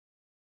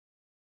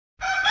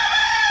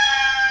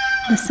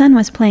The sun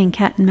was playing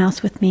cat and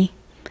mouse with me.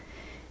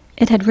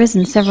 It had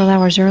risen several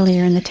hours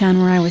earlier in the town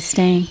where I was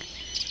staying.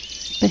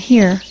 But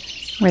here,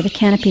 where the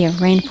canopy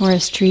of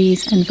rainforest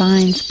trees and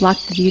vines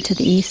blocked the view to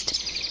the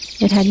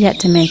east, it had yet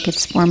to make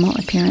its formal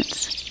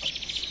appearance.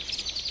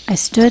 I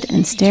stood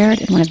and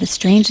stared at one of the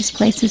strangest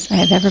places I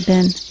have ever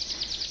been,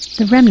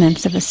 the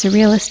remnants of a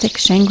surrealistic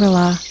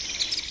Shangri-La,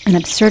 an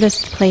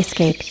absurdist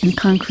playscape in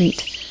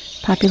concrete,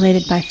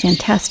 populated by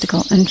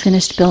fantastical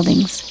unfinished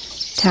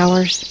buildings,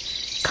 towers,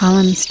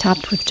 columns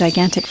topped with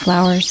gigantic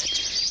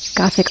flowers,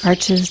 Gothic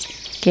arches,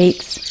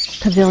 gates,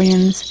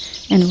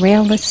 pavilions, and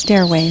railless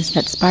stairways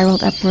that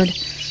spiraled upward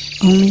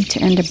only to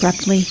end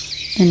abruptly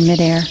in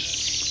midair.